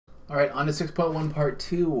All right, on to 6.1 part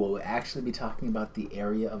 2. We'll actually be talking about the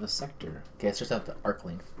area of a sector. Okay, let's just have the arc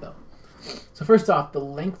length though. So first off, the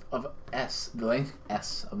length S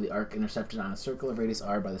of the arc intersected on a circle of radius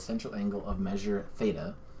r by the central angle of measure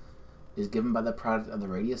theta is given by the product of the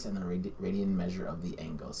radius and the radian measure of the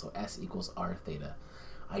angle. So S equals r theta.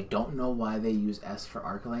 I don't know why they use S for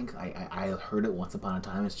arc length. I heard it once upon a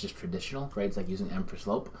time. It's just traditional, right? It's like using M for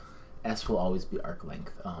slope. S will always be arc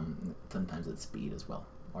length. Sometimes it's speed as well,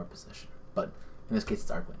 or position. But in this case,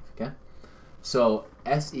 it's arc length, okay? So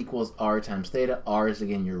S equals r times theta. R is,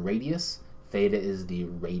 again, your radius. Theta is the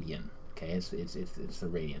radian, okay? It's the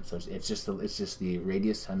radian. So it's just the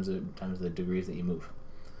radius times the degrees that you move,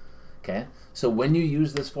 okay? So when you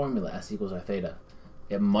use this formula, S equals r theta,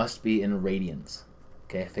 it must be in radians.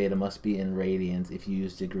 Okay, theta must be in radians. If you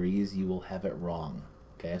use degrees, you will have it wrong.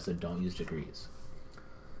 Okay, so don't use degrees.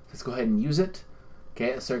 Let's go ahead and use it.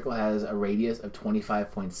 Okay, a circle has a radius of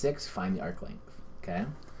 25.6. Find the arc length. Okay,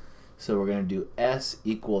 so we're going to do S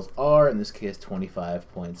equals R, in this case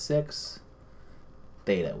 25.6,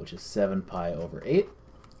 theta, which is 7 pi over 8.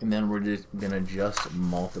 And then we're just going to just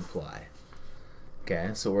multiply. Okay,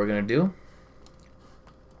 so what we're going to do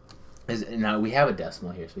is, now we have a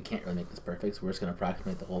decimal here, so we can't really make this perfect, so we're just going to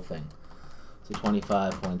approximate the whole thing. So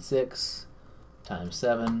 25.6 times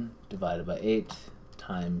 7 divided by 8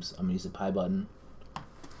 times, I'm going to use the pi button,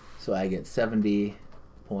 so I get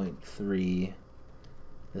 70.3.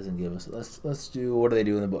 Doesn't give us, let's do, what do they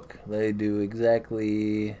do in the book? They do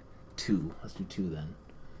exactly 2. Let's do 2 then.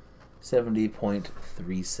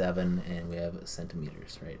 70.37, and we have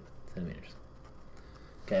centimeters, right? Centimeters.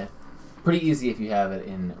 Okay. Pretty easy if you have it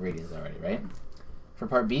in radians already, right? For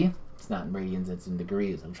part B, it's not in radians, it's in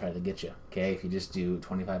degrees. I'm trying to get you. Okay, if you just do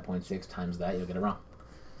 25.6 times that, you'll get it wrong.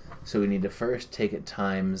 So we need to first take it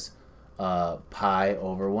times pi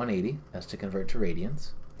over 180. That's to convert to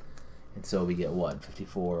radians. And so we get what?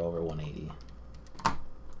 54 over 180.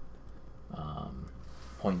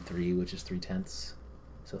 0.3, which is 3/10.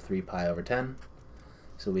 So 3 pi over 10.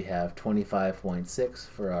 So we have 25.6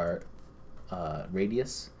 for our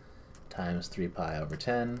radius, times 3 pi over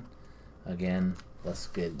 10. Again, let's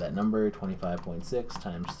get that number, 25.6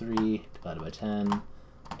 times 3 divided by 10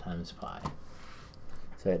 times pi.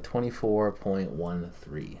 So at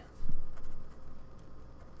 24.13.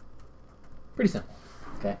 Pretty simple,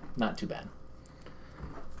 okay? Not too bad.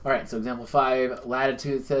 All right, so example 5,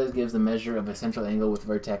 latitude, says, gives the measure of a central angle with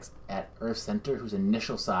vertex at Earth's center whose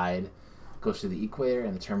initial side goes to the equator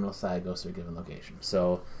and the terminal side goes to a given location.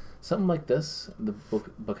 So something like this. The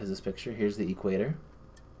book has this picture. Here's the equator.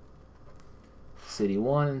 City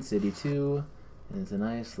 1 and City 2. And it's a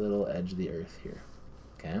nice little edge of the Earth here.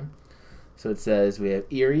 Okay? So it says we have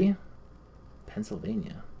Erie,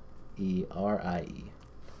 Pennsylvania. E-R-I-E.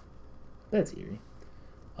 That's Erie.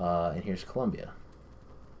 And here's Columbia.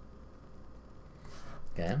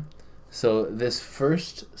 Okay? So this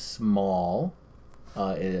first small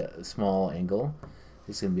angle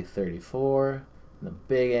is going to be 34. And the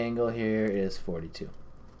big angle here is 42.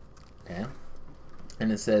 Okay?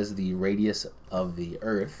 And it says the radius of the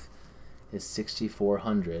Earth is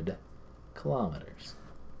 6,400 kilometers.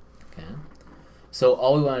 Okay? So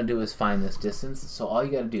all we want to do is find this distance. So all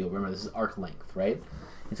you got to do, remember this is arc length, right?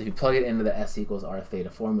 And so if you plug it into the S equals R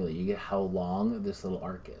theta formula, you get how long this little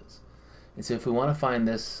arc is. And so if we want to find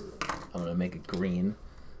this, I'm going to make it green,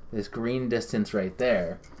 this green distance right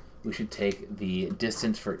there, we should take the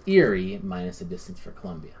distance for Erie minus the distance for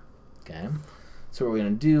Columbia. Okay? So what we're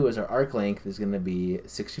going to do is our arc length is going to be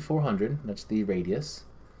 6,400, that's the radius,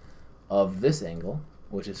 of this angle,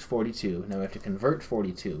 which is 42. Now we have to convert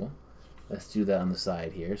 42. Let's do that on the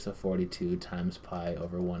side here. So 42 times pi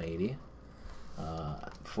over 180.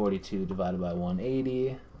 42 divided by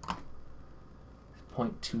 180.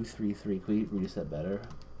 0.233. Can we reduce that better?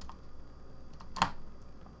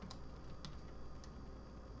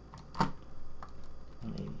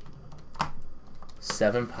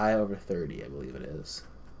 7 pi over 30, I believe it is.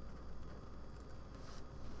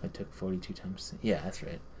 I took 42 times. Yeah, that's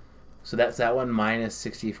right. So that's that one minus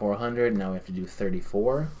 6,400. Now we have to do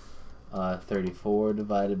 34. 34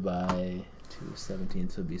 divided by 217,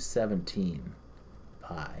 so it would be 17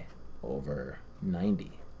 pi over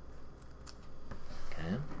 90.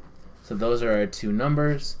 Okay. So those are our two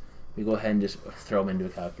numbers. We go ahead and just throw them into a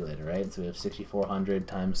calculator, right? So we have 6,400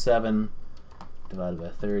 times 7 divided by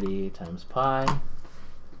 30 times pi.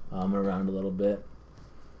 I'm going to round a little bit.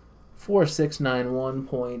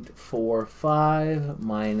 4691.45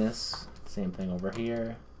 minus, same thing over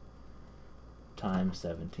here, times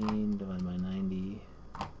 17 divided by 90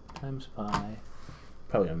 times pi.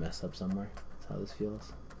 Probably going to mess up somewhere. That's how this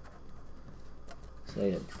feels. So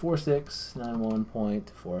I get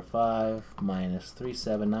 4691.45 minus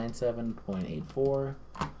 3797.84.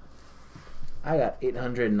 I got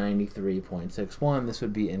 893.61. This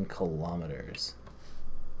would be in kilometers.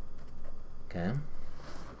 Okay?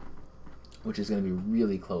 Which is going to be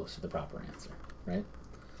really close to the proper answer, right?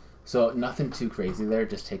 So nothing too crazy there.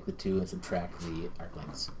 Just take the 2 and subtract the arc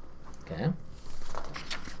lengths. Okay?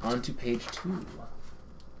 On to page 2.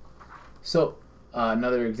 So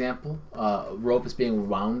another example, rope is being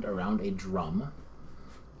wound around a drum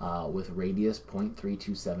with radius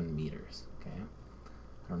 0.327 meters. Okay,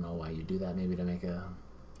 I don't know why you do that. Maybe to make a,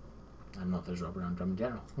 I don't know if there's rope around a drum in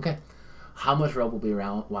general. Okay, how much rope will be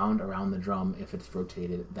wound around the drum if it's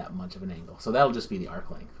rotated that much of an angle? So that'll just be the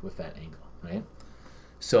arc length with that angle, right?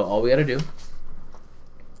 So all we got to do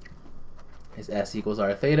is S equals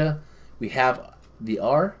R theta. We have the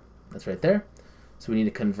R, that's right there. So we need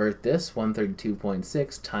to convert this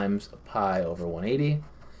 132.6 times pi over 180.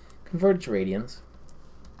 Convert it to radians.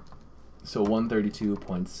 So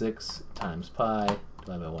 132.6 times pi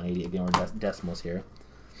divided by 180. Again, we're decimals here.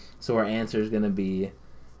 So our answer is going to be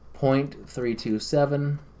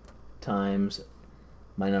 0.327 times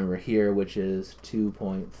my number here, which is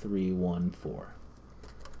 2.314.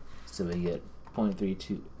 So we get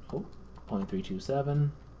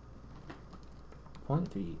 0.327,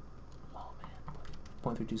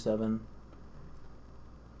 0.327.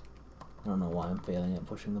 I don't know why I'm failing at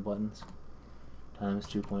pushing the buttons. Times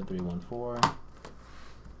 2.314.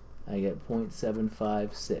 I get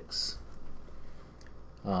 0.756.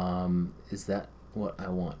 Is that what I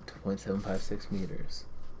want? 0.756 meters.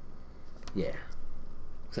 Yeah.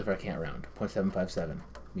 Except for I can't round. 0.757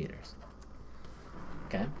 meters.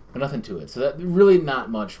 Okay, but nothing to it. So that really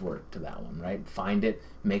not much work to that one, right? Find it,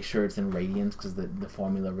 make sure it's in radians because the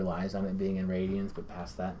formula relies on it being in radians, but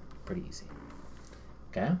past that, pretty easy.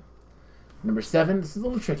 Okay. Number 7, this is a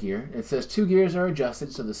little trickier. It says 2 gears are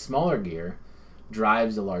adjusted so the smaller gear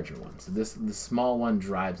drives the larger one. So the small one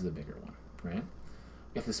drives the bigger one, right?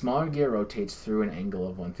 If the smaller gear rotates through an angle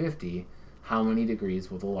of 150, how many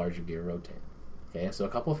degrees will the larger gear rotate? Okay, so a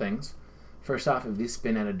couple things. First off, if these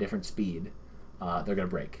spin at a different speed, they're going to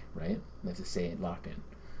break, right? They have to stay locked in.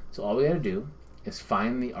 So all we got to do is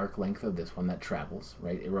find the arc length of this one that travels,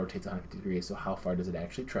 right? It rotates 150 degrees, so how far does it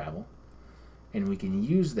actually travel? And we can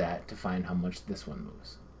use that to find how much this one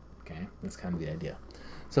moves. Okay, that's kind of the idea.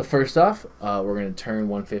 So first off, we're going to turn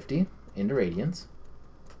 150 into radians.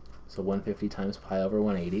 So 150 times pi over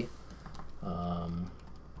 180.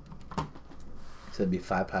 So it'd be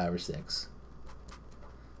 5 pi over 6.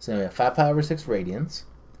 So we have 5 pi over 6 radians.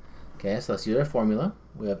 Okay, so let's use our formula.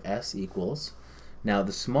 We have S equals, now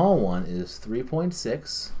the small one is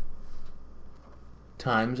 3.6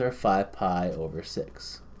 times our 5 pi over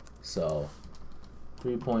 6. So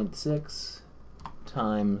 3.6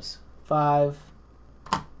 times 5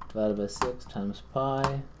 divided by 6 times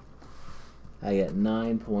pi, I get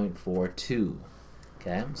 9.42.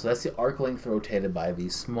 Okay, so that's the arc length rotated by the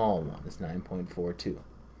small one, is 9.42.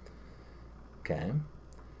 Okay,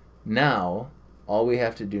 now all we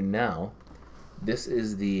have to do now, this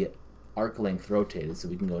is the arc length rotated, so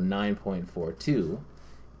we can go 9.42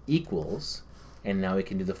 equals, and now we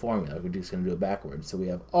can do the formula. We're just going to do it backwards. So we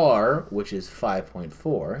have R, which is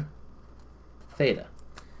 5.4 theta.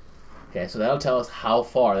 Okay, so that'll tell us how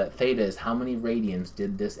far, that theta is how many radians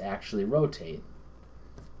did this actually rotate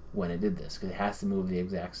when it did this, because it has to move the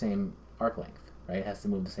exact same arc length, right? It has to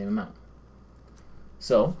move the same amount.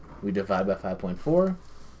 So we divide by 5.4.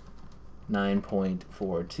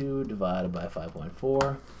 9.42 divided by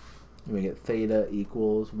 5.4, and we get theta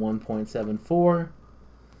equals 1.74.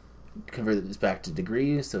 Convert this back to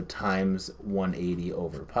degrees, so times 180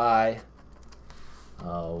 over pi.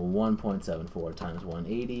 1.74 times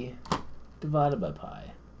 180 divided by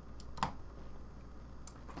pi.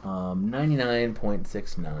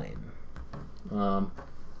 99.69.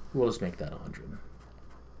 We'll just make that 100.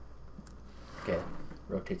 Okay,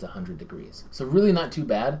 rotates 100 degrees. So really not too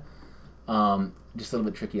bad. Just a little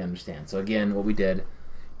bit tricky to understand. So again, what we did,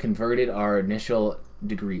 converted our initial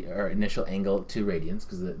degree, our initial angle to radians,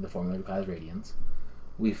 because the formula requires radians.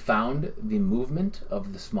 We found the movement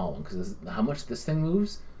of the small one, because how much this thing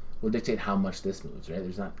moves will dictate how much this moves, right?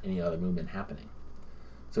 There's not any other movement happening.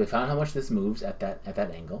 So we found how much this moves at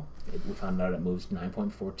that angle. We found out it moves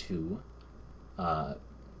 9.42. What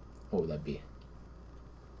would that be?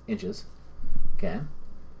 Inches. Okay.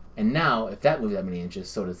 And now, if that moves that many inches,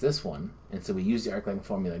 so does this one. And so we use the arc length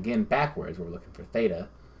formula again backwards, where we're looking for theta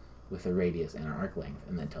with the radius and our arc length,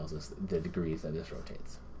 and that tells us the degrees that this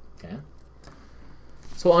rotates. Okay.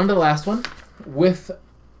 So on to the last one. With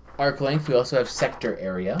arc length, we also have sector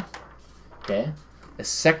area. Okay. A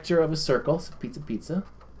sector of a circle, so pizza,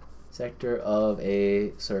 sector of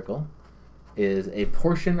a circle is a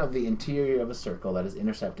portion of the interior of a circle that is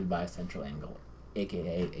intercepted by a central angle,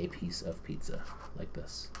 aka a piece of pizza, like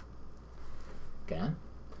this. Okay?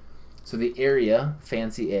 So the area,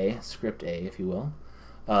 fancy A, script A, if you will,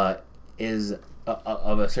 is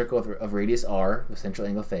of a circle of radius r with central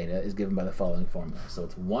angle theta is given by the following formula. So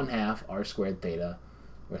it's 1/2 r squared theta,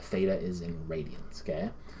 where theta is in radians. Okay?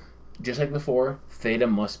 Just like before, theta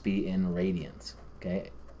must be in radians. Okay?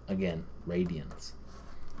 Again, radians.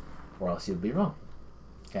 Or else you'll be wrong.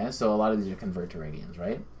 Okay? So a lot of these are convert to radians,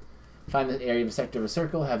 right? Find the area of a sector of a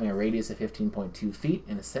circle having a radius of 15.2 feet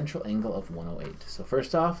and a central angle of 108. So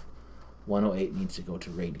first off, 108 needs to go to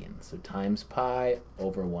radians. So times pi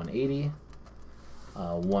over 180.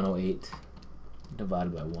 108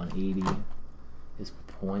 divided by 180 is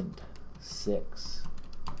 0.6.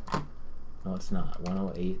 No, it's not.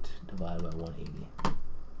 108 divided by 180.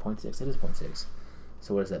 0.6. It is 0.6.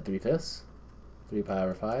 So what is that? 3/5? 3 pi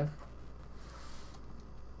over 5?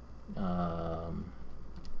 I'm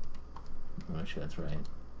not sure that's right.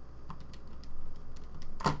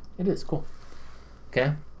 It is. Cool.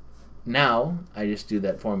 Okay. Now I just do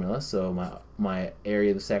that formula. So my area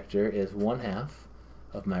of the sector is 1/2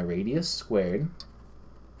 of my radius squared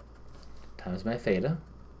times my theta.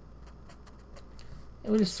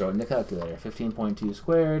 And we just throw it in the calculator. 15.2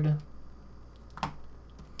 squared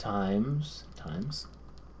times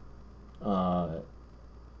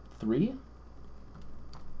 3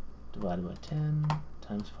 divided by 10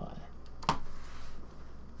 times pi.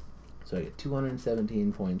 So I get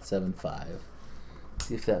 217.75.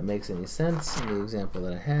 See if that makes any sense in the example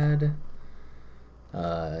that I had.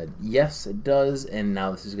 Yes, it does. And now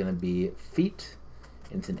this is going to be feet.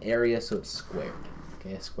 It's an area, so it's squared.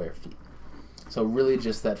 Okay, square feet. So really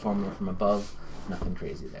just that formula from above. Nothing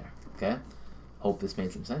crazy there. Okay? Hope this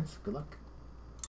made some sense. Good luck.